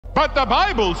But the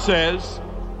Bible says,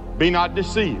 be not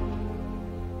deceived.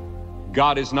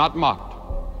 God is not mocked.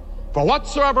 For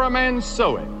whatsoever a man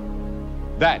soweth,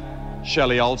 that shall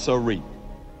he also reap.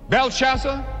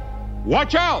 Belshazzar,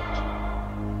 watch out.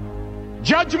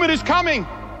 Judgment is coming.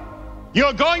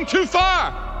 You're going too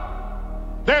far.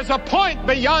 There's a point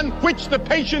beyond which the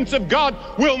patience of God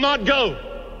will not go.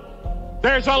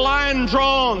 There's a line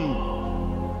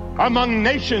drawn among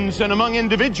nations and among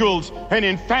individuals and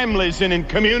in families and in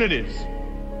communities.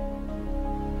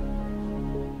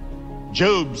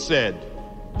 Job said,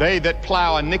 they that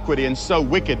plow iniquity and sow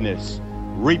wickedness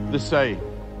reap the same.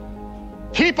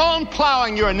 Keep on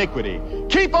plowing your iniquity.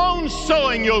 Keep on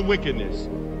sowing your wickedness.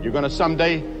 You're going to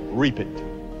someday reap it.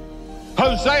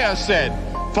 Hosea said,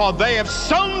 for they have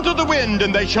sown to the wind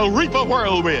and they shall reap a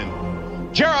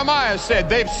whirlwind. Jeremiah said,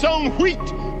 they've sown wheat,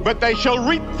 but they shall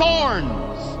reap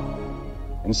thorns.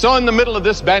 And so in the middle of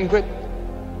this banquet,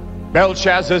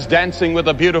 Belshazzar's dancing with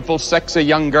a beautiful, sexy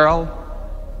young girl.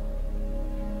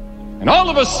 And all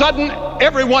of a sudden,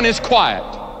 everyone is quiet.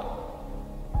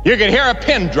 You can hear a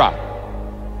pin drop.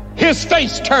 His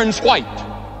face turns white.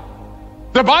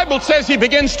 The Bible says he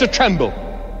begins to tremble.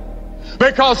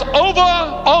 Because over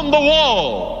on the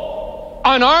wall,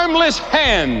 an armless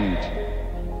hand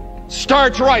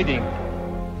starts writing.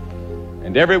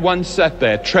 And everyone sat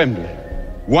there trembling,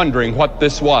 wondering what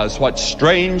this was, what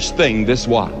strange thing this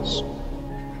was.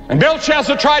 And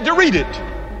Belshazzar tried to read it.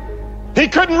 He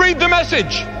couldn't read the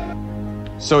message.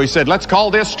 So he said, let's call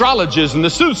the astrologers and the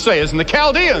soothsayers and the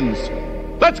Chaldeans.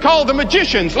 Let's call the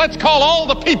magicians. Let's call all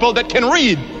the people that can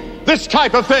read this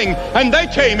type of thing. And they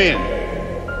came in.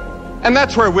 And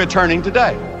that's where we're turning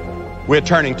today. We're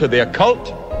turning to the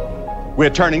occult. We're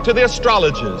turning to the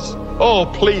astrologers.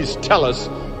 Oh, please tell us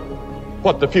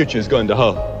what the future is going to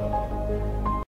hold.